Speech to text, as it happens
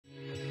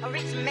A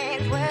rich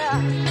man's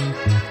world.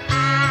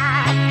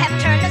 I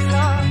have turned the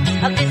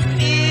soul of this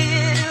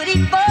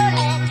beautiful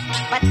land,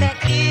 but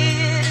that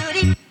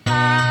beauty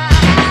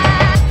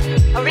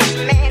a rich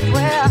man's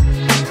world.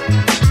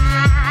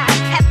 I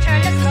have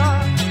turned the soul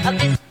of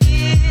this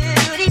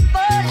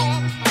beautiful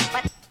land,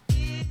 but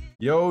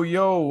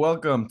Yo,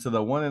 welcome to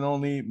the one and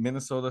only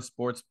Minnesota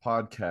Sports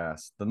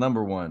Podcast, the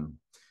number one.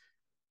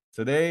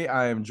 Today,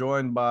 I am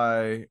joined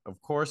by, of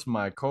course,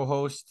 my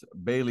co-host,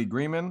 Bailey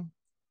Greenman,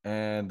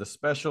 and the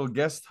special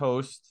guest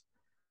host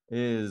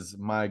is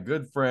my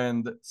good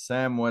friend,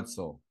 Sam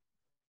Wetzel.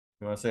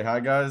 You want to say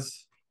hi,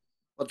 guys?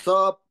 What's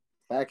up?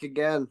 Back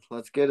again.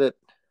 Let's get it.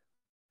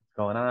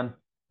 Going on.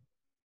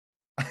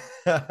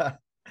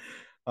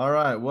 All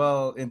right.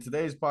 Well, in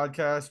today's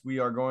podcast, we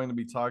are going to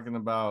be talking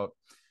about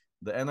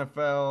the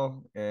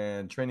NFL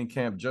and training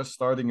camp just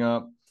starting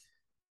up,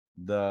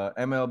 the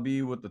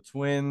MLB with the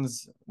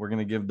Twins. We're going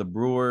to give the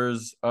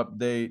Brewers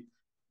update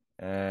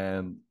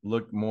and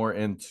look more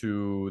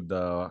into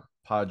the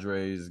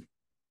Padres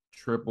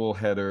triple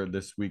header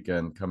this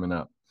weekend coming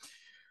up.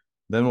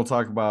 Then we'll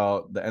talk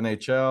about the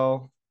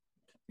NHL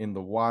in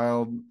the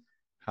Wild,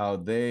 how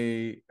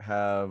they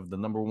have the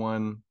number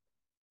one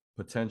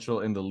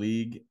potential in the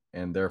league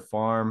and their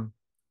farm,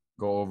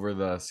 go over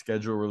the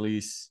schedule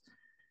release.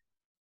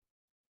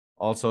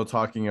 Also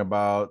talking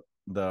about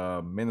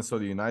the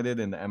Minnesota United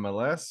in the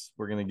MLS.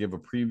 We're going to give a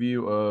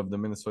preview of the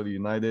Minnesota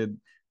United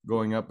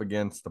going up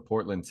against the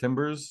Portland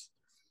Timbers.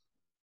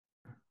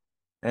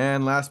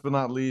 And last but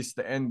not least,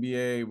 the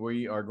NBA,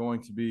 we are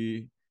going to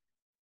be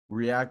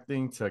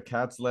reacting to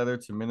Cat's letter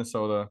to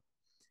Minnesota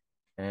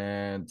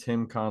and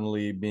Tim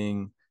Connolly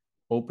being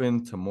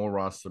open to more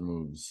roster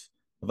moves.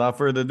 Without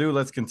further ado,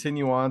 let's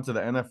continue on to the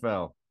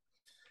NFL.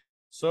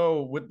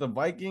 So with the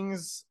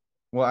Vikings,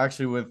 well,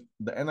 actually with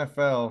the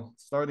NFL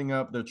starting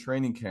up their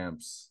training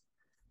camps,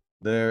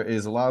 there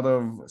is a lot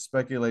of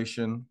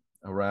speculation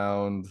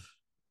around,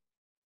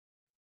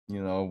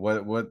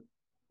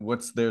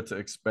 what's there to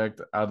expect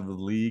out of the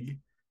league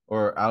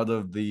or out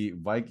of the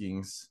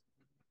Vikings.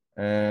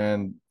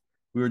 And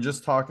we were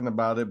just talking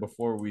about it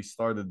before we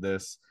started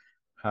this,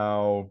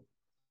 how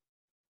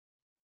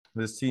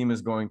this team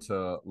is going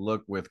to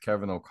look with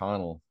Kevin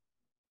O'Connell.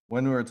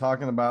 When we were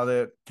talking about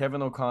it,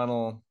 Kevin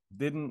O'Connell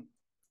didn't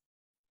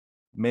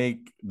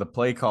make the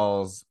play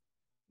calls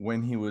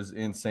when he was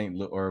in St.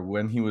 Louis or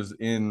when he was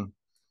in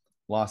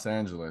Los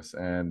Angeles,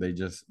 and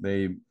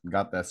they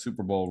got that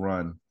Super Bowl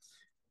run.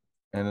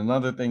 And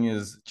another thing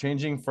is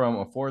changing from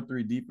a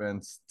 4-3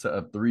 defense to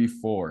a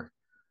 3-4.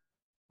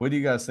 What do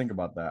you guys think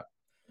about that?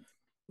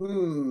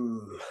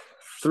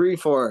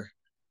 3-4.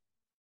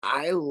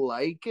 I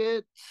like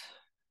it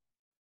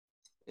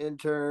in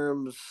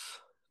terms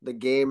the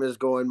game is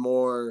going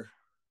more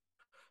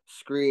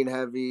screen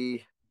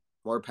heavy,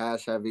 more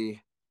pass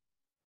heavy.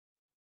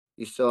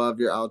 You still have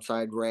your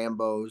outside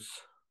Rambos,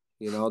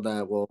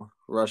 that will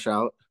rush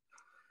out.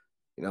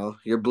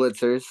 Your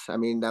blitzers. I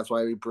mean, that's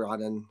why we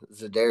brought in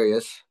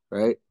Za'Darius,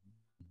 right?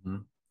 Mm-hmm.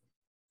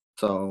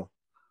 So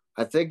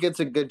I think it's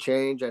a good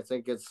change. I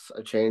think it's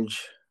a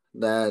change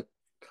that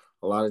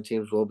a lot of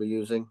teams will be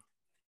using.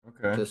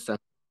 Okay. To set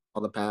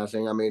all the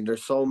passing. I mean,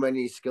 there's so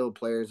many skilled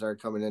players that are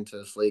coming into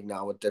this league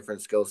now with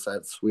different skill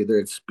sets, whether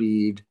it's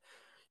speed,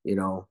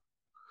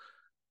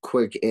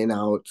 quick in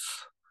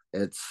outs.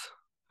 I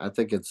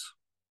think it's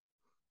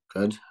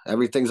good.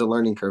 Everything's a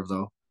learning curve,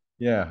 though.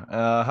 Yeah.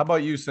 How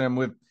about you, Sam?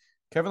 With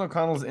Kevin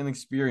O'Connell's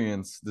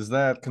inexperience, does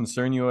that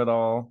concern you at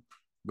all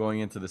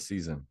going into the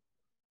season?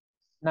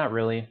 Not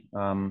really.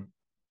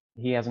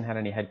 He hasn't had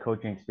any head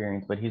coaching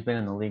experience, but he's been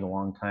in the league a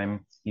long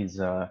time. He's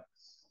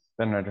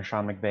been under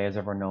Sean McVay, as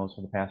everyone knows,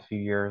 for the past few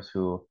years,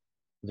 who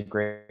is a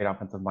great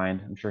offensive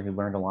mind. I'm sure he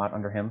learned a lot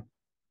under him.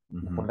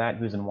 Mm-hmm. Before that,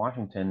 he was in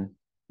Washington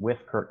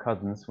with Kirk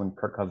Cousins when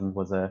Kirk Cousins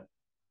was a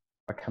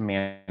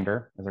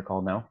commander, as they're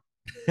called now.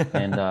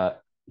 And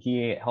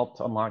he helped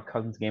unlock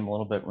Cousins' game a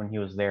little bit when he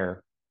was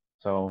there.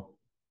 So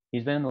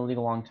he's been in the league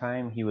a long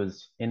time. He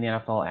was in the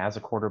NFL as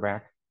a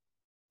quarterback.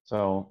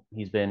 So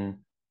he's been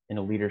in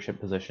a leadership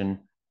position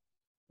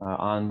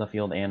on the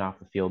field and off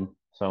the field.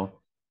 So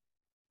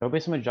there'll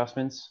be some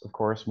adjustments, of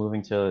course,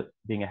 moving to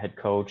being a head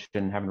coach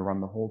and having to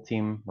run the whole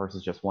team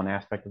versus just one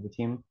aspect of the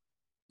team.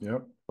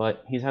 Yep.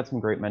 But he's had some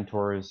great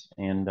mentors,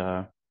 and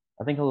I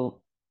think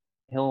he'll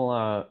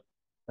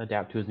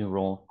adapt to his new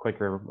role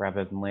quicker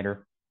rather than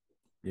later.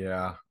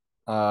 Yeah.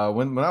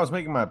 When I was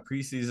making my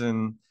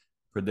preseason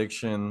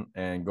prediction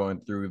and going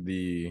through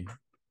the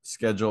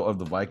schedule of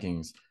the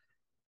Vikings,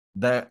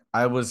 that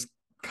I was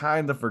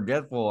kind of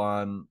forgetful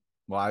on.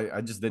 Well,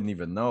 I just didn't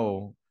even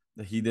know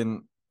that he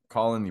didn't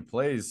call any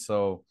plays.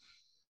 So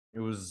it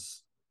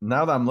was,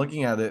 now that I'm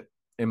looking at it,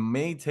 it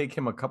may take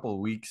him a couple of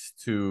weeks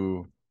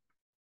to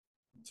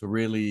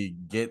really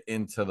get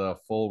into the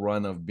full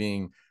run of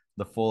being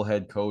the full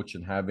head coach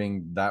and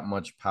having that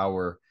much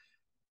power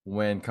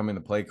when coming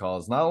to play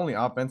calls, not only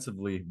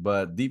offensively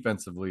but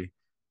defensively,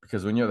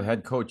 because when you're the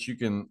head coach, you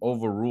can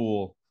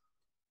overrule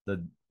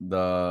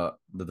the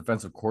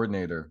defensive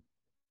coordinator.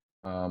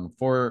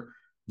 For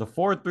the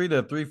 4-3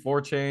 to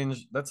 3-4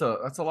 change, that's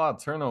a lot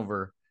of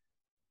turnover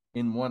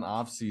in one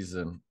off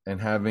season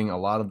and having a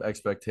lot of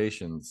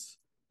expectations.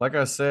 Like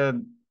I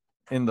said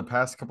in the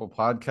past couple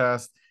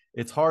podcasts,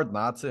 it's hard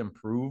not to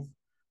improve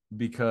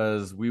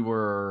because we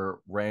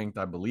were ranked,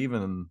 I believe,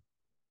 in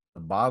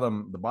the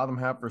bottom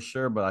half for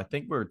sure, but I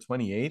think we were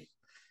 28th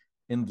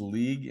in the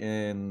league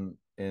in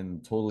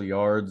total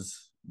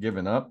yards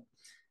given up.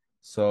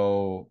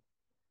 So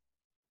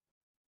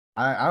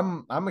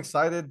I'm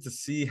excited to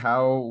see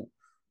how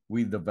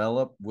we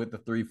develop with the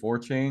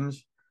 3-4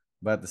 change,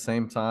 but at the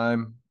same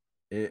time,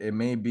 it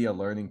may be a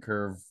learning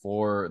curve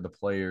for the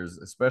players,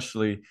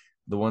 especially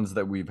the ones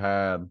that we've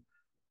had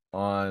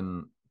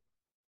on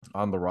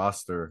on the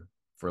roster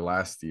for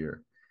last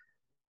year.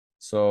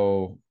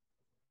 So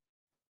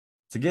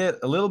to get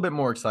a little bit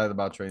more excited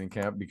about training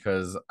camp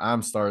because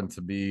I'm starting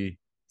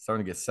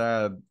to get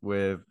sad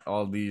with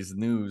all these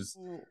news.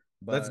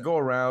 Let's go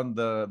around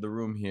the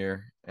room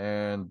here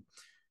and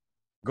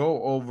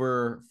go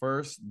over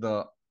first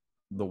the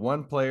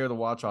one player to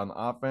watch on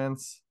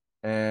offense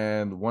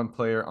and one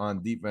player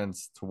on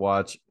defense to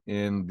watch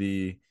in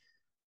the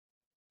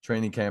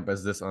training camp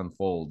as this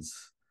unfolds.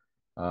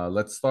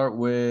 Let's start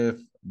with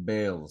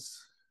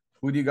Bales.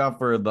 Who do you got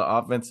for the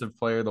offensive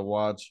player to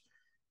watch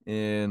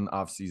in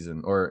off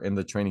season or in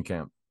the training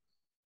camp?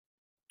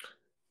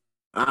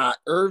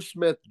 Irv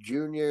Smith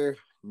Jr.,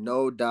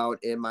 no doubt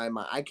in my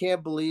mind. I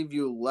can't believe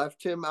you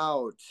left him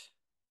out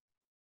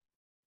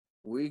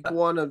week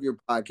one of your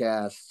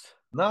podcast.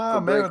 Nah,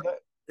 man,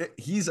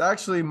 he's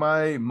actually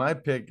my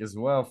pick as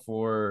well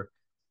for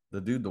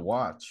the dude to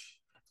watch.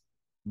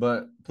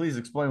 But please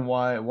explain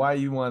why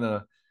you want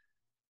to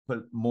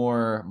put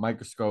more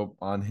microscope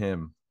on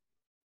him.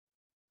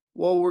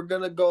 Well, we're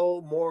going to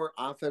go more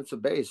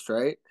offensive based,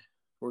 right?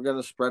 We're going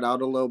to spread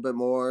out a little bit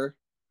more.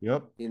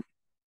 Yep.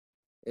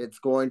 It's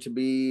going to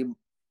be,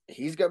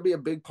 he's going to be a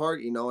big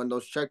part, in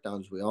those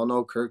checkdowns. We all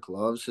know Kirk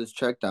loves his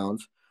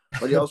checkdowns,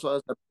 but he also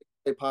has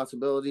a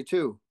possibility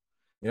too.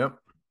 Yep.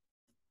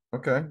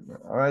 Okay.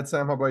 All right,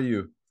 Sam, how about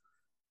you?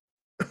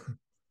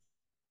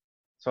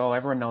 So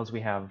everyone knows we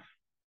have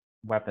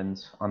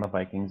weapons on the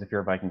Vikings. If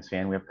you're a Vikings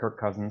fan, we have Kirk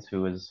Cousins,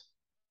 who is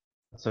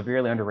a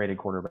severely underrated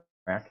quarterback.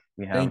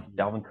 We have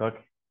Dalvin Cook,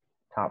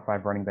 top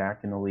 5 running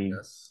back in the league.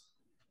 Yes.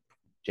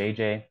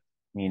 JJ, I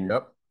mean,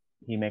 Yep.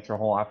 he makes our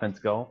whole offense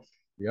go.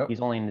 Yep.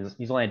 He's only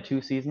had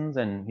 2 seasons,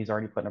 and he's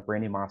already putting up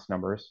Randy Moss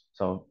numbers,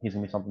 so he's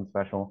gonna be something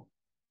special.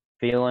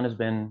 Phelan has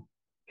been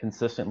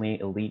consistently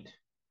elite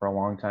for a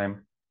long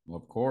time.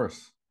 Of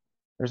course.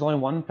 There's only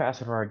one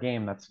facet of our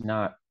game that's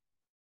not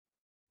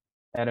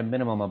at a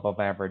minimum above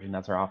average, and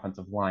that's our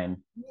offensive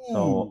line.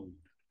 So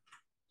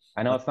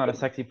I know it's not a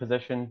sexy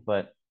position,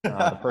 but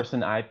the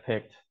person I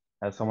picked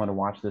as someone to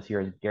watch this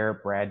year is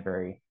Garrett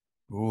Bradbury.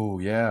 Oh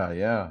yeah,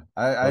 yeah.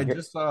 I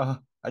just saw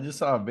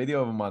a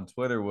video of him on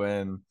Twitter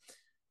when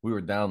we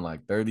were down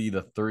like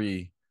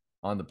 30-3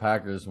 on the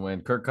Packers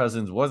when Kirk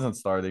Cousins wasn't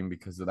starting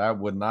because that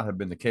would not have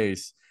been the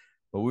case.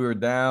 But we were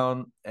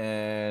down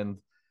and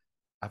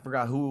I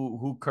forgot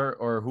who Kurt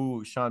or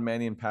who Sean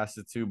Mannion passed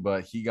it to,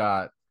 but he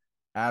got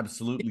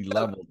absolutely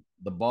leveled.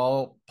 The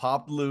ball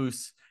popped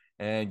loose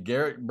and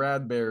Garrett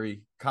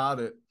Bradbury caught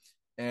it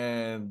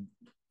and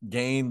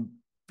gained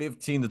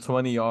 15 to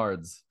 20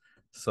 yards.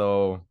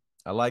 So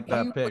I like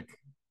that pick.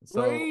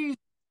 So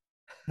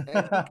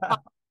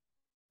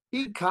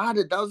he caught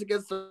it. That was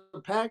against the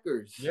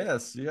Packers.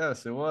 yes,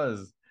 it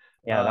was.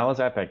 Yeah, that was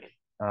epic.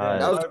 Yeah,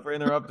 sorry for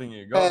interrupting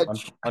you. Go.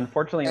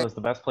 Unfortunately, it was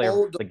the best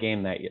player of the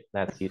game that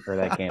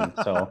game.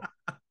 So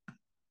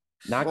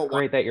not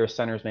great that your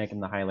center's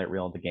making the highlight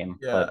reel of the game.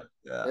 Yeah,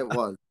 but it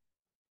was.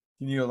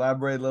 Can you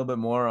elaborate a little bit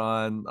more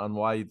on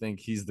why you think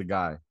he's the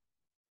guy?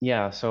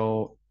 Yeah,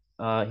 so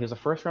he was a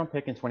first round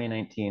pick in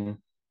 2019,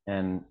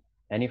 and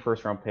any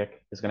first round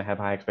pick is going to have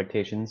high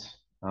expectations,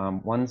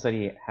 ones that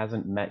he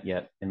hasn't met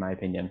yet, in my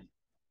opinion.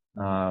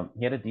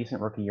 He had a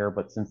decent rookie year,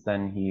 but since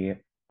then he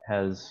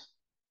has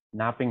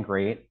not been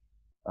great.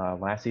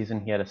 Last season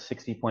he had a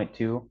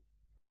 60.2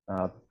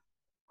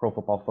 Pro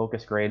Football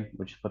Focus grade,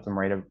 which puts him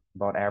right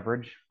about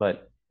average.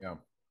 But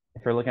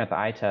if you're looking at the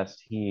eye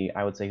test,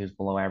 I would say he was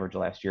below average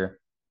last year.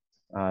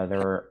 There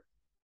were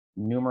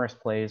numerous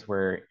plays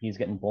where he's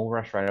getting bull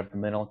rushed right up the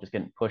middle, just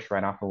getting pushed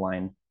right off the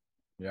line.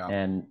 Yeah.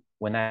 And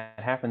when that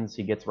happens,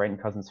 he gets right in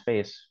Cousins'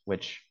 face,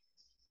 which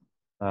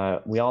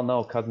we all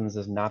know Cousins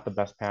is not the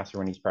best passer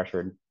when he's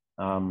pressured.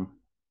 So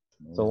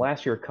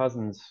last year,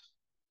 Cousins,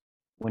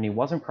 when he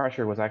wasn't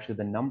pressured, was actually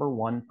the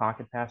 #1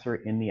 pocket passer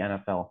in the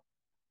NFL,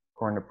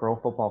 according to Pro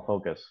Football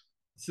Focus.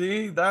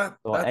 See that?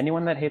 So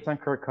anyone that hates on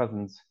Kirk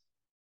Cousins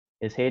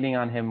is hating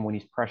on him when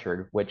he's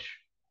pressured, which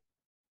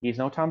he's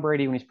no Tom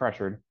Brady when he's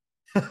pressured,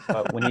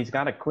 but when he's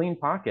got a clean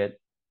pocket,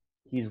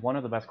 he's one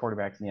of the best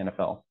quarterbacks in the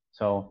NFL.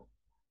 So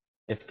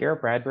if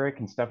Garrett Bradbury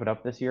can step it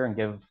up this year and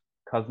give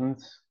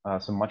Cousins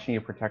some much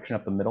needed protection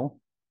up the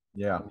middle,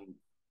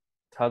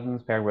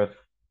 Cousins paired with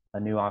a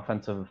new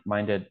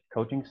offensive-minded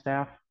coaching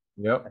staff,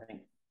 I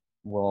think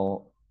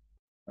he'll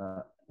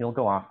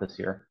go off this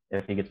year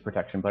if he gets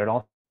protection. But it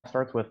all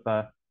starts with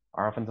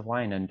our offensive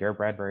line, and Garrett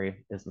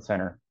Bradbury is the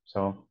center.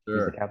 So he's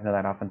the Sure. captain of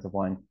that offensive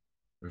line.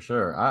 For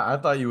sure. I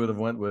thought you would have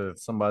went with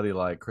somebody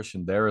like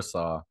Christian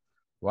Darrisaw.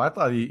 Well, I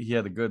thought he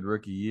had a good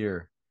rookie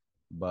year,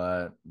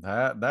 but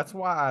that's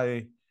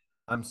why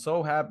I'm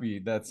so happy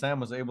that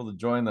Sam was able to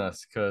join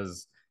us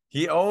because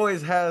he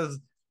always has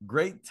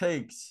great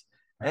takes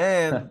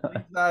and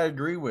things I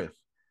agree with.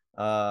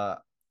 Uh,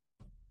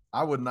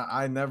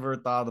 I never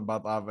thought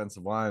about the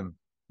offensive line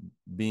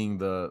being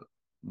the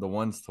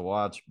ones to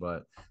watch,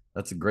 but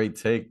that's a great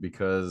take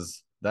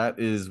because that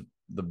is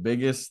the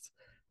biggest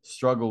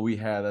struggle we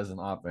had as an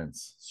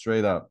offense,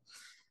 straight up.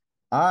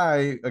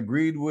 I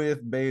agreed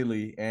with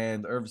Bailey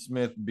and Irv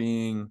Smith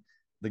being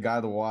the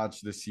guy to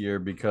watch this year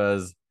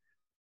because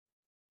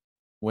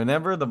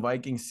whenever the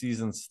Viking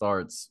season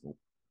starts,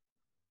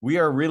 we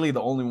are really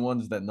the only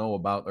ones that know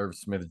about Irv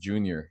Smith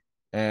Jr.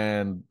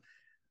 And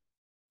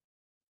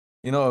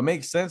it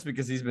makes sense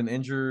because he's been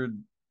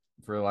injured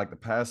for like the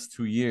past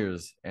 2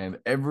 years, and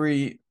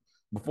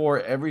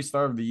before every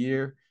start of the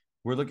year,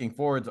 we're looking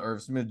forward to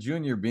Irv Smith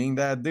Jr. being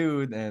that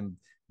dude and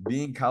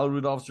being Kyle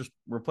Rudolph's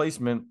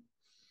replacement.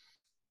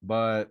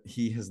 But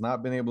he has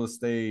not been able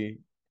to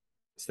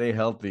stay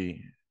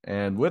healthy.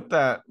 And with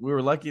that, we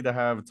were lucky to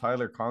have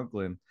Tyler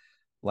Conklin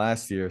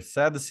last year.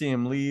 Sad to see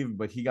him leave,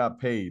 but he got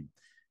paid,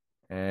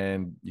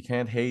 and you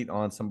can't hate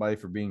on somebody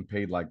for being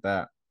paid like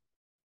that.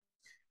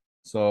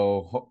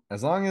 So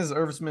as long as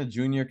Irv Smith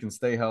Jr. can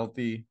stay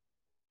healthy,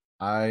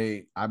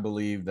 I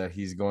believe that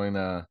he's going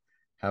to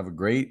have a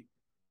great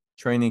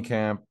training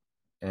camp,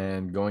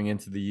 and going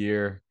into the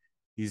year,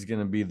 he's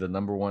going to be the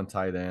number one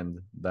tight end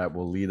that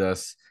will lead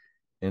us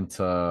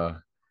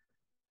into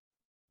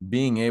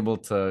being able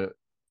to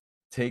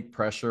take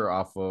pressure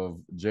off of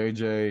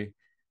JJ,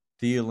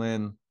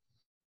 Thielen,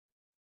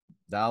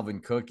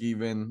 Dalvin Cook,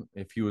 even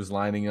if he was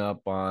lining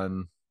up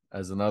on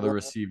as another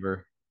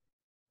receiver.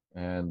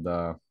 And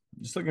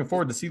just looking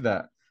forward to see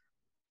that.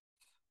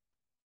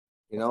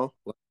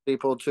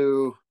 People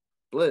to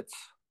blitz.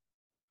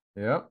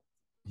 Yep.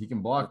 He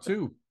can block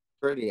too.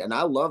 Pretty. And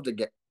I love to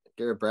get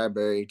Garrett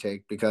Bradbury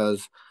take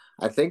because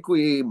I think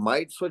we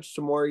might switch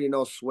to more,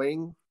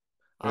 swing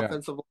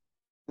offensive.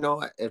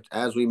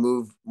 As we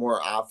move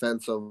more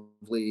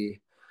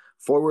offensively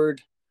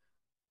forward,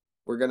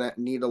 we're gonna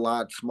need a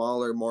lot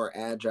smaller, more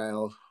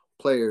agile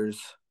players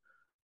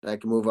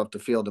that can move up the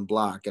field and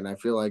block. And I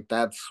feel like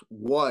that's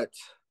what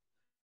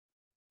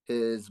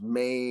his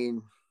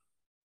main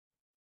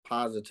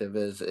positive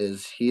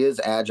is he is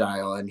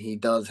agile and he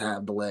does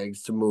have the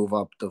legs to move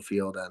up the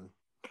field, and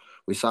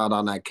we saw it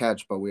on that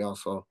catch, but we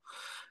also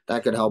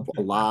that could help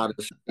a lot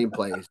of screen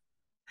plays.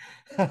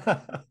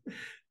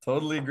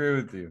 Totally agree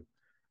with you.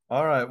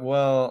 All right,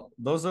 well,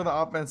 those are the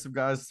offensive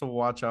guys to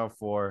watch out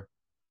for.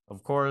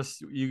 Of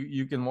course,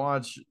 you can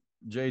watch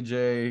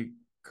JJ,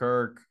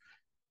 Kirk,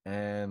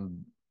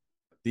 and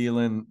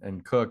Thielen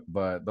and Cook,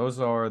 but those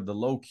are the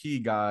low key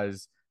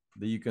guys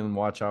that you can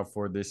watch out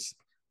for this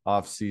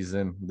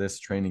offseason, this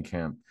training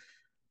camp.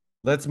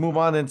 Let's move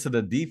on into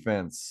the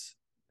defense.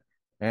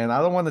 And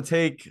I don't want to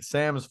take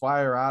Sam's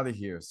fire out of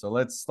here. So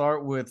let's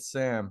start with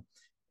Sam.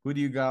 Who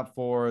do you got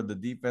for the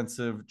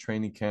defensive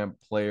training camp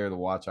player to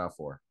watch out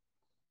for?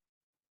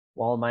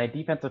 Well, my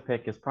defensive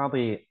pick is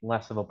probably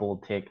less of a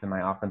bold take than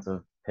my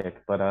offensive pick,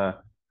 but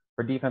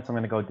for defense, I'm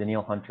going to go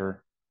Danielle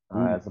Hunter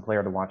as the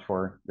player to watch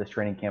for this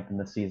training camp and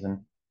this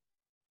season.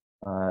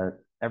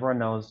 Everyone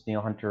knows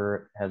Danielle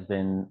Hunter has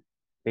been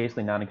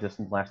basically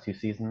non-existent the last 2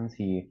 seasons.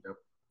 He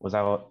was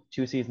out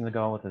 2 seasons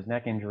ago with his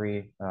neck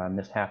injury,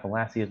 missed half of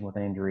last season with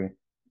an injury.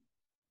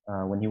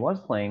 When he was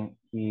playing,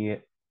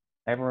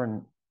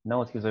 everyone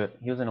knows he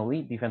was an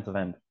elite defensive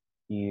end.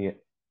 He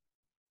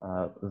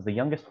was the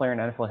youngest player in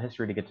NFL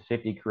history to get to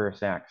 50 career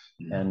sacks,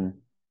 and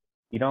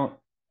you don't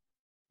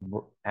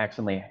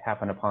accidentally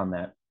happen upon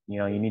that.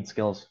 You need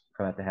skills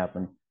for that to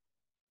happen.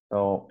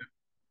 So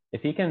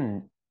if he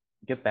can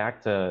get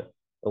back to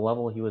the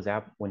level he was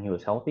at when he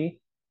was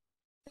healthy,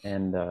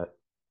 and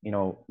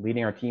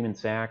leading our team in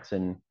sacks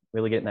and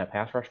really getting that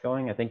pass rush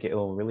going, I think it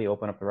will really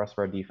open up the rest of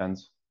our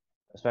defense,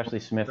 especially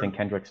Smith and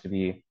Kendricks, to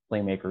be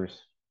playmakers.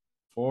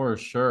 For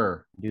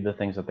sure. Do the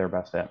things that they're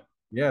best at.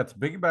 Yeah, to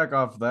piggyback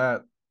off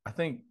that, I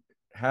think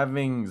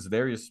having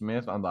Zadarius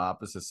Smith on the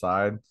opposite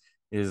side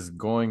is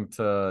going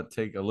to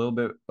take a little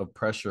bit of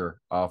pressure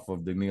off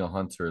of Danielle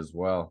Hunter as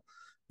well,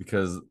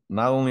 because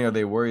not only are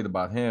they worried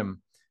about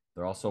him,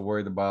 they're also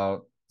worried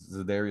about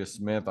Zadarius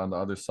Smith on the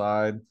other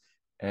side.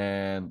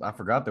 And I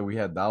forgot that we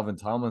had Dalvin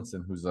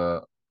Tomlinson, who's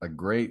a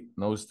great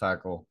nose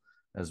tackle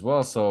as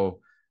well. So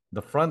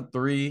the front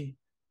three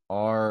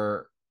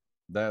are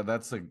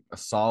that's a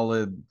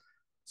solid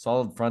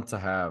front to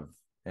have.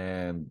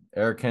 And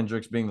Eric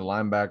Kendricks being the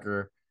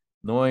linebacker,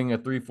 knowing a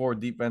 3-4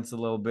 defense a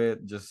little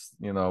bit, just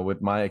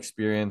with my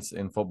experience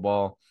in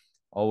football,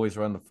 always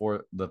run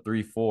the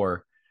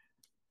 3-4.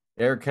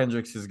 Eric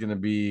Kendricks is going to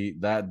be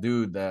that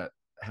dude that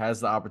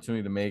has the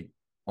opportunity to make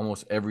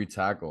almost every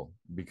tackle,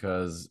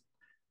 because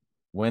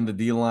when the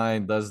D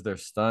line does their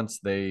stunts,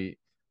 they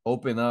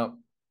open up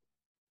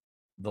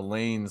the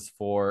lanes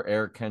for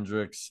Eric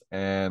Kendricks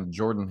and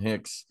Jordan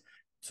Hicks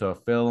to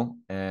fill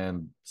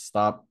and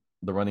stop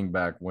the running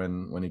back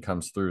when he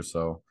comes through.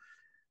 So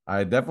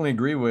I definitely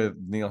agree with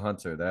Neil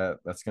Hunter.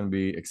 That's going to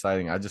be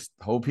exciting. I just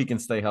hope he can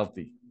stay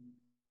healthy.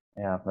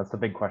 Yeah, that's the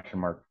big question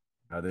mark.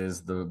 That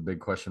is the big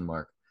question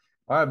mark.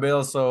 All right,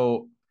 Bale.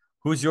 So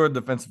who's your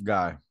defensive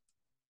guy?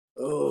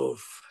 Oh,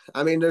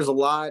 I mean, there's a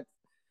lot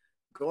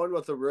going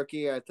with the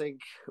rookie. I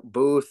think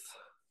Booth,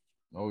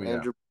 Oh yeah.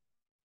 Andrew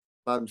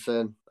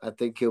Clemson. I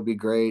think he'll be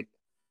great.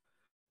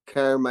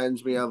 Kind of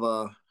reminds me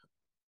of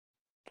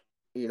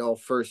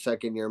first,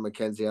 second year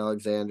Mackenzie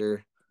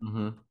Alexander.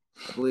 Mm-hmm.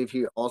 I believe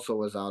he also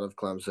was out of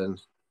Clemson.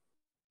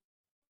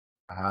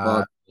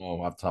 Oh, But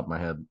off the top of my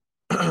head.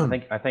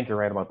 I think you're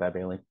right about that,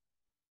 Bailey.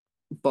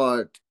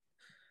 but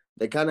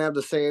they kind of have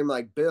the same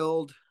like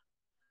build,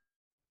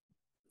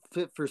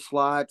 fit for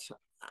slots.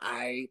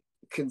 I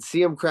can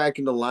see him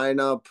cracking the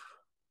lineup,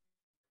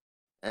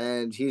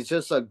 and he's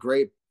just a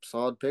great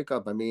solid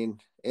pickup. I mean,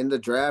 in the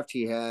draft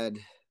he had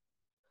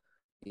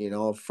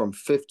from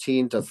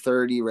 15 to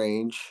 30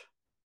 range,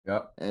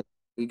 Yep. and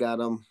we got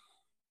him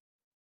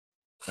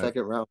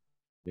second round.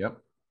 Yep.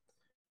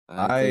 I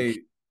think I he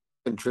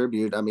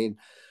contribute. I mean,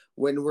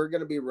 when we're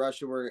going to be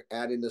rushing, we're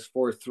adding this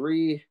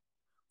 4-3.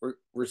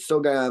 We're still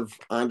going to have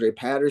Andre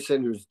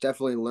Patterson, who's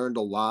definitely learned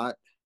a lot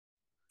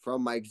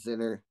from Mike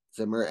Zimmer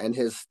and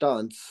his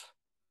stunts.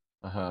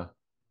 uh-huh.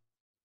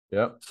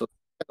 Yep. So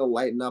kind of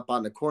lighten up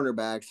on the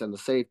cornerbacks and the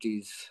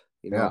safeties,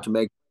 Yeah. to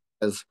make,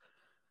 as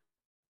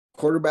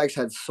quarterbacks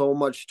had so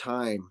much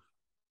time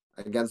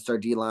against our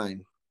D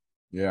line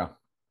Yeah.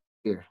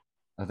 here.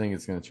 I think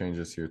it's going to change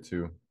this year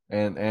too.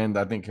 And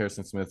I think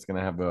Harrison Smith's going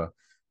to have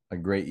a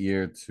great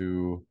year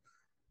too,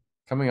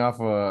 coming off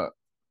a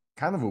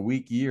kind of a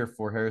weak year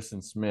for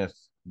Harrison Smith,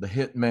 the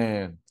hit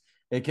man,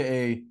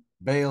 aka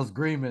Bales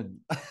Greenman.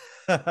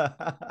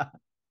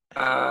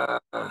 Uh,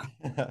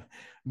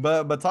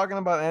 but talking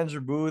about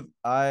Andrew Booth,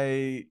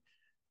 I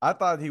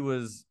thought he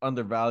was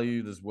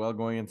undervalued as well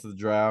going into the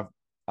draft.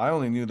 I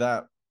only knew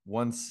that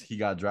once he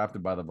got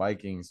drafted by the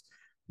Vikings,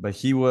 but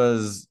he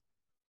was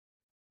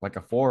like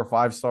a 4 or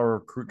 5 star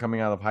recruit coming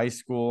out of high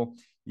school.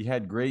 He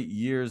had great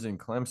years in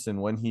Clemson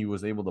when he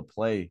was able to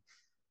play.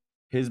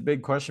 His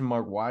big question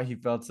mark why he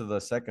fell to the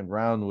second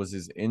round was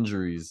his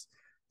injuries.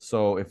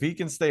 So if he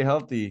can stay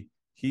healthy,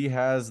 he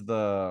has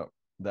the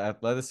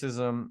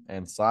athleticism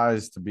and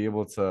size to be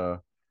able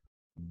to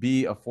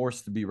be a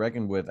force to be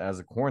reckoned with as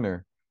a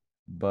corner.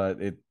 But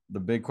the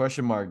big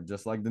question mark,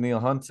 just like Daniil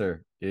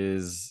Hunter,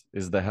 is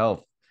the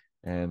health.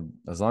 And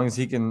as long as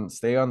he can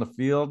stay on the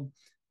field,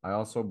 I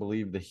also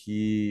believe that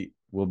he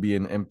will be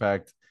an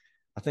impact.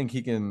 I think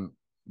he can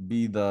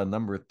be the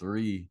number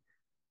 3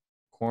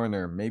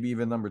 corner, maybe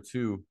even number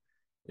 2,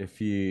 if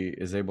he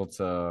is able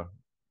to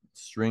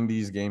string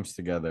these games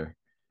together.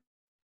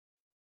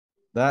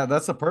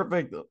 That's a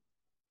perfect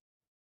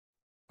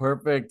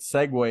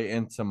segue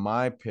into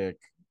my pick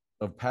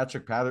of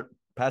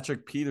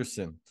Patrick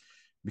Peterson,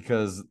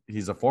 because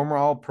he's a former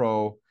All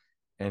Pro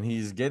and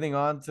he's getting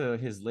on to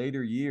his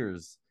later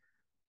years,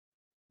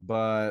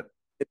 but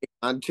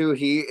Onto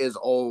he is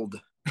old.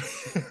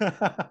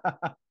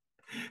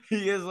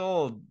 he is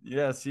old.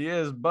 Yes, he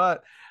is.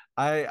 But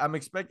I'm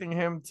expecting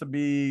him to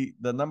be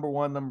the number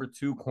 1, number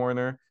 2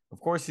 corner. Of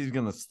course, he's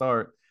gonna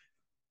start,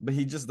 but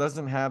he just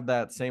doesn't have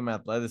that same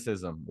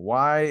athleticism.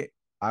 Why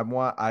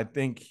I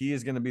think he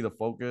is gonna be the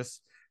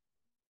focus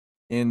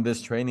in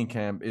this training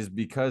camp is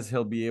because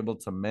he'll be able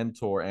to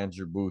mentor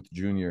Andrew Booth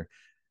Jr.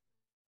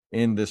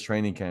 in this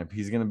training camp.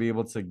 He's gonna be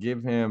able to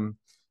give him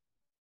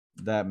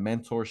that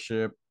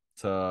mentorship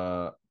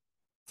to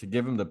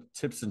give him the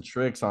tips and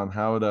tricks on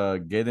how to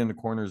get in the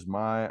corner's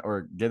mind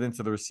or get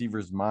into the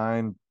receiver's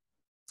mind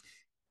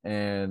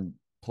and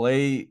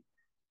play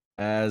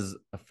as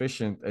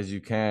efficient as you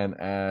can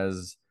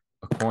as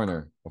a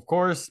corner. Of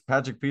course,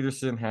 Patrick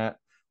Peterson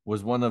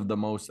was one of the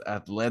most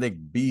athletic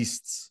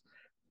beasts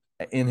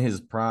in his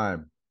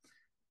prime,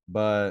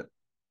 but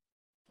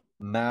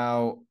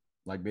now,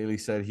 like Bailey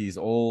said, he's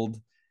old,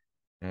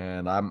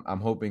 and I'm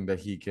hoping that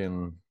he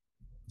can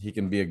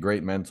be a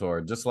great mentor,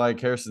 just like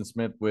Harrison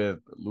Smith with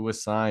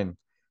Lewis Sign.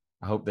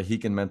 I hope that he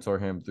can mentor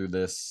him through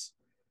this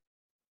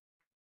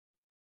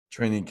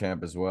training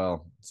camp as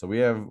well. So we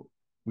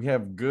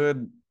have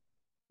good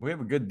we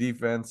have a good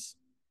defense.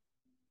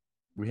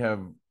 We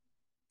have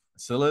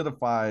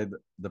solidified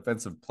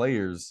defensive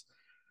players,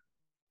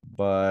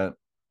 but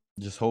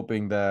just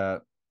hoping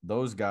that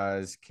those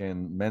guys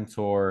can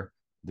mentor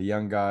the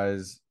young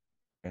guys,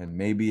 and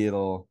maybe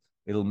it'll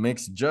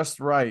mix just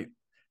right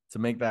to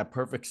make that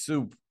perfect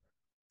soup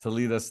to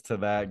lead us to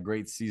that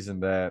great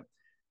season that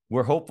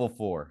we're hopeful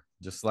for.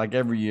 Just like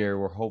every year,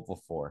 we're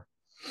hopeful for.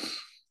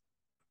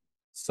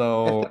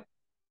 So,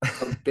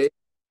 A big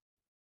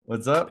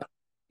what's up?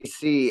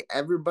 see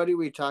everybody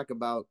we talk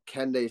about,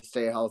 can they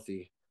stay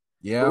healthy?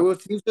 Yeah,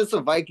 Booth, he's just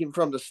a Viking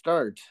from the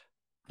start.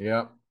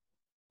 yeah,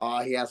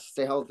 He has to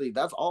stay healthy.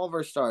 That's all of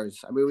our stars.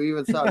 I mean, we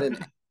even saw it in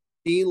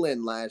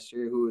Thielen last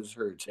year, who was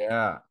hurt.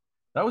 yeah.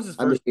 That was his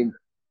I first. mean,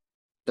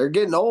 they're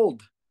getting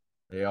old.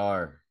 They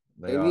are.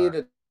 They need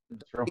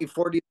It's true.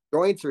 40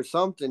 joints or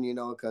something,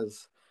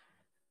 because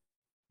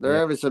they're Yeah.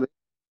 having some.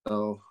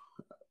 So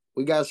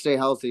we got to stay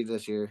healthy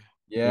this year.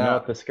 You know Yeah,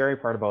 what the scary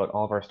part about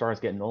all of our stars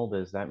getting old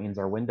is? That means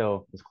our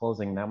window is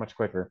closing that much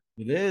quicker.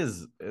 it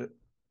is.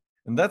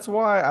 And that's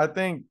why I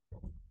think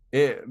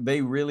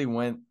they really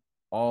went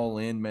all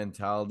in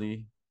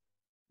mentality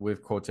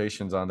with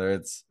quotations on there.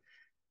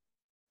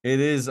 It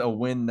is a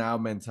win now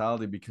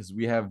mentality because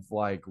we have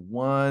like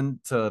 1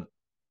 to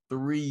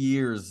 3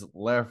 years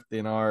left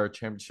in our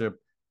championship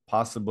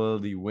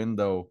possibility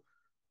window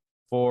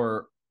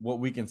for what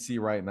we can see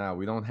right now.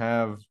 We don't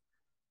have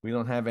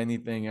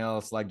anything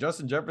else. Like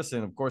Justin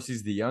Jefferson, of course,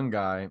 he's the young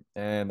guy.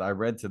 And I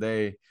read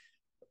today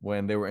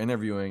when they were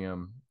interviewing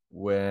him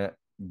when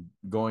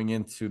going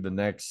into the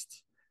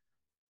next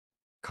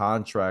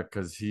contract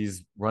because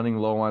he's running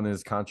low on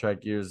his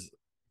contract years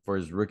for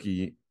his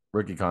rookie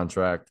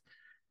contract.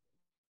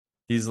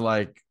 He's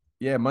like,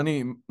 yeah,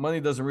 money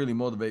doesn't really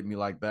motivate me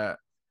like that.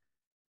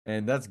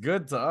 And that's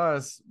good to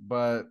us,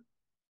 but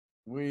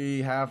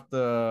we have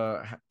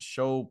to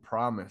show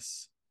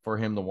promise for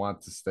him to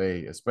want to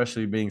stay,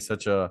 especially being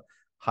such a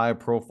high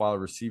profile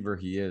receiver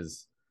he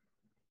is.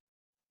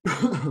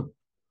 And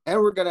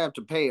we're going to have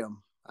to pay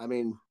him. I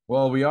mean,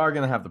 Well, we are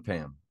going to have to pay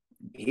him.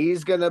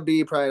 he's going to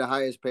be probably the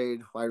highest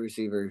paid wide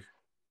receiver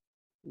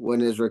when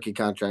his rookie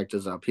contract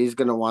is up. He's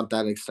going to want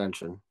that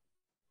extension.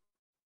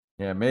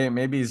 Yeah,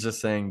 maybe he's just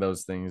saying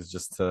those things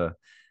just to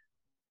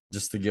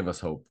give us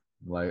hope,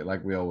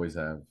 like we always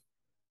have.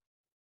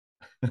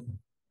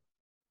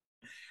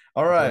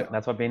 All right.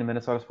 That's what being a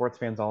Minnesota sports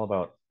fan is all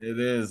about. It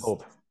is.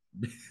 Hope.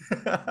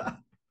 A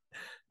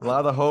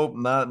lot of hope,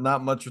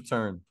 not much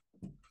return.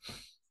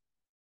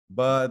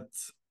 But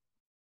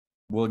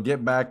we'll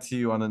get back to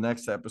you on the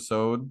next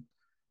episode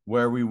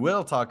where we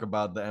will talk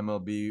about the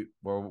MLB,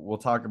 where we'll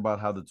talk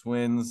about how the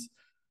Twins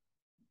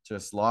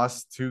just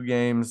lost 2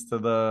 games to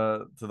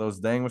those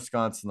dang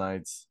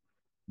Wisconsinites.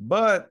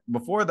 But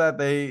before that,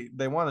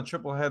 they won a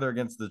triple header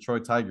against the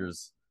Detroit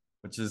Tigers,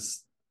 which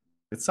is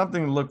it's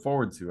something to look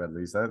forward to at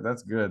least.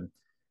 That's good.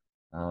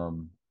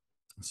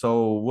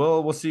 So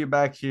we'll see you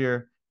back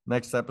here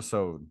next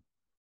episode.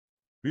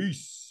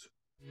 Peace.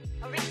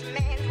 A rich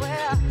man's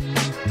world.